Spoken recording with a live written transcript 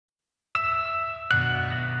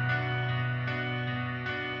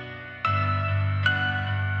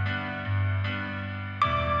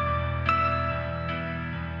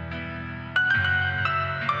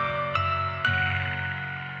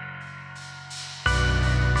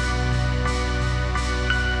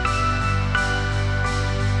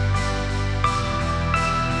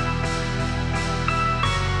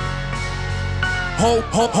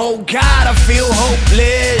Oh God, I feel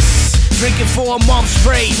hopeless. Drinking for a month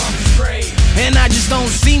straight, and I just don't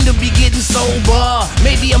seem to be getting sober.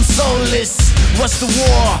 Maybe I'm soulless. What's the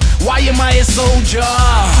war? Why am I a soldier?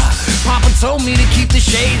 Papa told me to keep the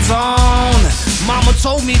shades on. Mama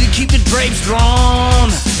told me to keep the drapes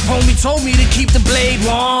drawn. Homie told me to keep the blade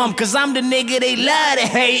warm, cause I'm the nigga they love to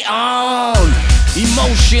hate on.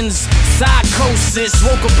 Emotions, psychosis,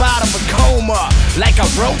 woke up out of a coma. Like I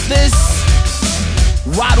wrote this?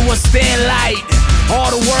 Why do I stand light? All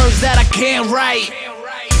the words that I can't write.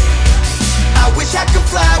 I wish I could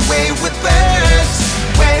fly away with birds,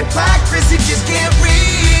 where hypocrisy just can't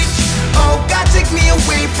reach. Oh God, take me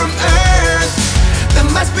away from earth. There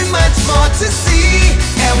must be much more to see,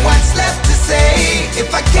 and what's left to say if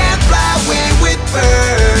I can't fly away with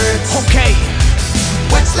birds? Okay.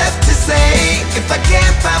 What's left to say if I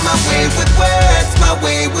can't find my way with words, my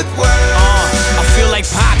way with words? I feel like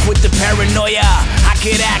Pac with the paranoia. I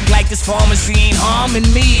could act like this pharmacy ain't harming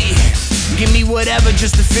me. Give me whatever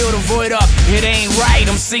just to fill the void up. It ain't right,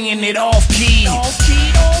 I'm singing it off key.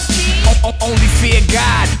 Only fear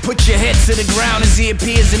God. Put your head to the ground as he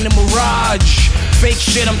appears in the mirage. Fake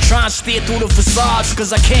shit, I'm trying to steer through the facades,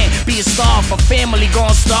 cause I can't be a star if my family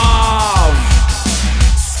gon' starve.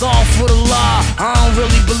 Starve for the law. I don't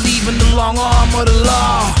really believe in the long arm of the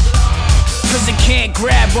law, cause it can't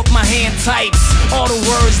grab what my hand types. All the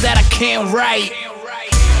words that I can't write.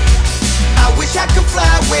 I wish I could fly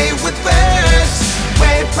away with birds,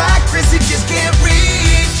 where hypocrisy just can't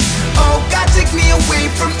reach. Oh God, take me away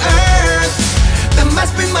from earth. There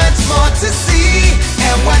must be much more to see,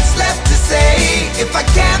 and what's left to say if I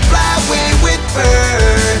can't fly away with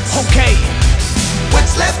birds? Okay.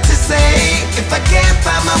 What's left to say if I can't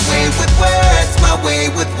find my way with words, my way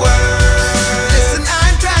with words? Listen,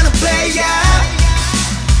 I'm trying to play ya.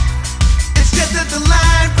 It's just that the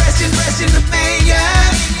line pressing the mayor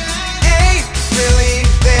ain't really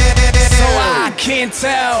there. So I can't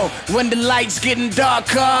tell when the light's getting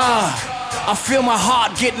darker. I feel my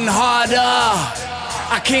heart getting harder.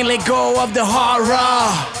 I can't let go of the horror.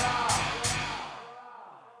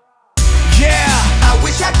 Yeah. I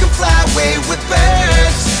wish I could fly away with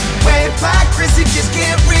birds, where hypocrisy just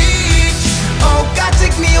can't reach. Oh God,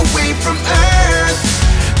 take me away from earth.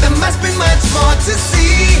 There must be much more to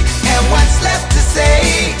see, and what's left to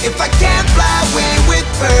say if I can't fly away with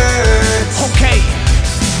birds? Okay.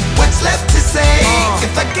 What's left to say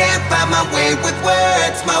if I can't find my way with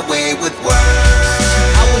words, my way with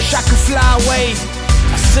words? I wish I could fly away.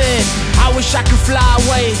 I said, I wish I could fly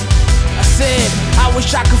away. I said, I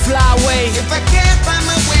wish I could fly away. If I can't find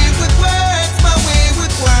my way with words, my way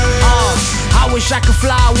with words. I wish I could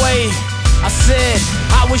fly away. I said,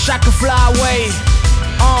 I wish I could fly away.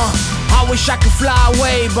 I wish I could fly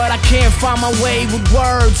away, but I can't find my way with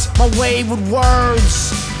words, my way with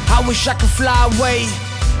words. I wish I could fly away.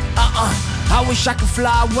 I wish I could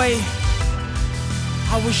fly away.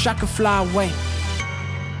 I wish I could fly away.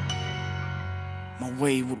 My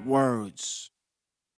way with words.